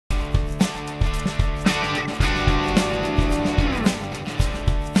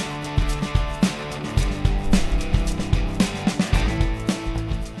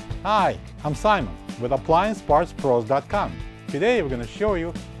Hi, I'm Simon with AppliancePartsPros.com. Today we're going to show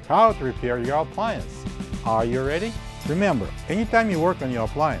you how to repair your appliance. Are you ready? Remember, anytime you work on your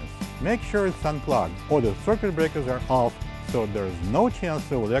appliance, make sure it's unplugged or the circuit breakers are off so there's no chance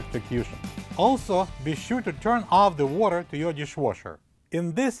of electrocution. Also, be sure to turn off the water to your dishwasher.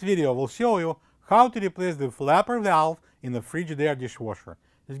 In this video, we'll show you how to replace the flapper valve in the Frigidaire dishwasher.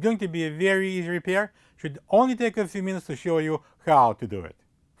 It's going to be a very easy repair. Should only take a few minutes to show you how to do it.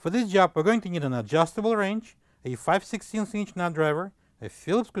 For this job, we're going to need an adjustable wrench, a 5/16 inch nut driver, a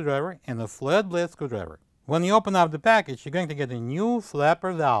Phillips screwdriver, and a flat blade screwdriver. When you open up the package, you're going to get a new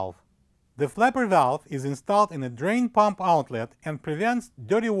flapper valve. The flapper valve is installed in a drain pump outlet and prevents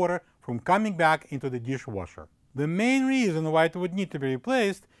dirty water from coming back into the dishwasher. The main reason why it would need to be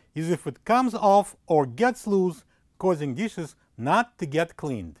replaced is if it comes off or gets loose, causing dishes not to get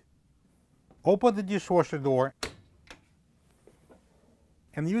cleaned. Open the dishwasher door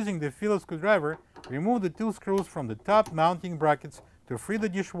and using the Phillips screwdriver, remove the two screws from the top mounting brackets to free the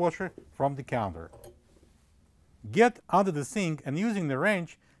dishwasher from the counter. Get under the sink and using the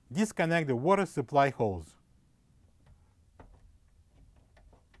wrench, disconnect the water supply hose.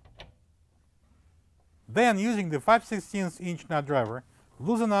 Then, using the 5/16 inch nut driver,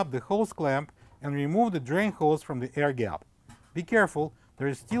 loosen up the hose clamp and remove the drain hose from the air gap. Be careful, there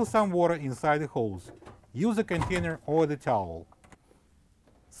is still some water inside the hose. Use a container or the towel.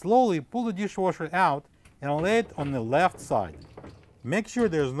 Slowly pull the dishwasher out and lay it on the left side. Make sure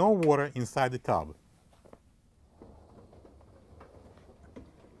there is no water inside the tub.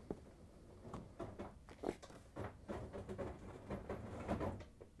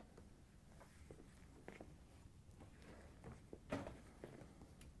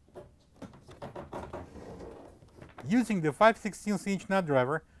 Using the 5/16 inch nut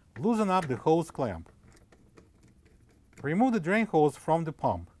driver, loosen up the hose clamp. Remove the drain hose from the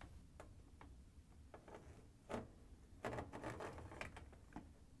pump.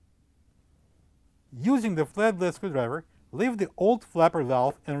 Using the flat blade screwdriver, lift the old flapper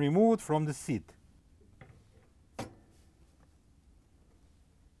valve and remove it from the seat.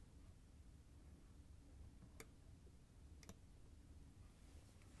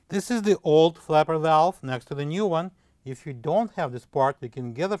 This is the old flapper valve next to the new one. If you don't have this part, you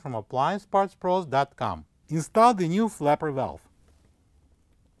can get it from AppliancePartsPros.com. Install the new flapper valve.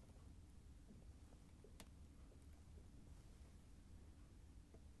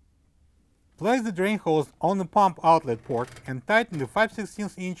 Place the drain hose on the pump outlet port and tighten the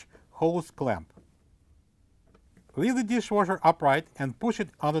 5/16 inch hose clamp. Leave the dishwasher upright and push it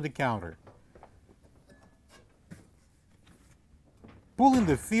under the counter. Pull in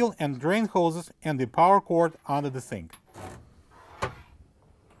the fill and drain hoses and the power cord under the sink.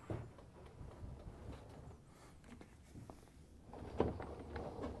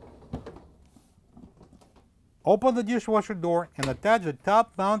 Open the dishwasher door and attach the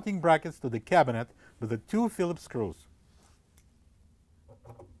top mounting brackets to the cabinet with the two Phillips screws.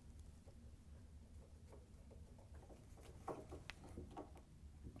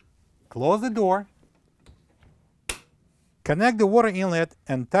 Close the door. Connect the water inlet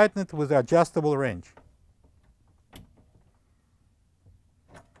and tighten it with the adjustable wrench.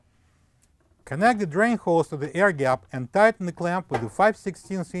 Connect the drain hose to the air gap and tighten the clamp with the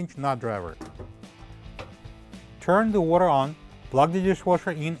 5/16 inch nut driver. Turn the water on, plug the dishwasher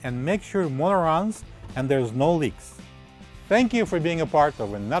in and make sure motor runs and there's no leaks. Thank you for being a part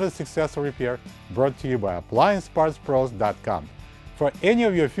of another successful repair brought to you by AppliancePartsPros.com. For any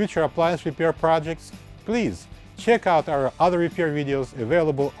of your future appliance repair projects, please check out our other repair videos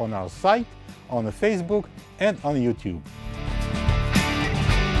available on our site, on Facebook, and on YouTube.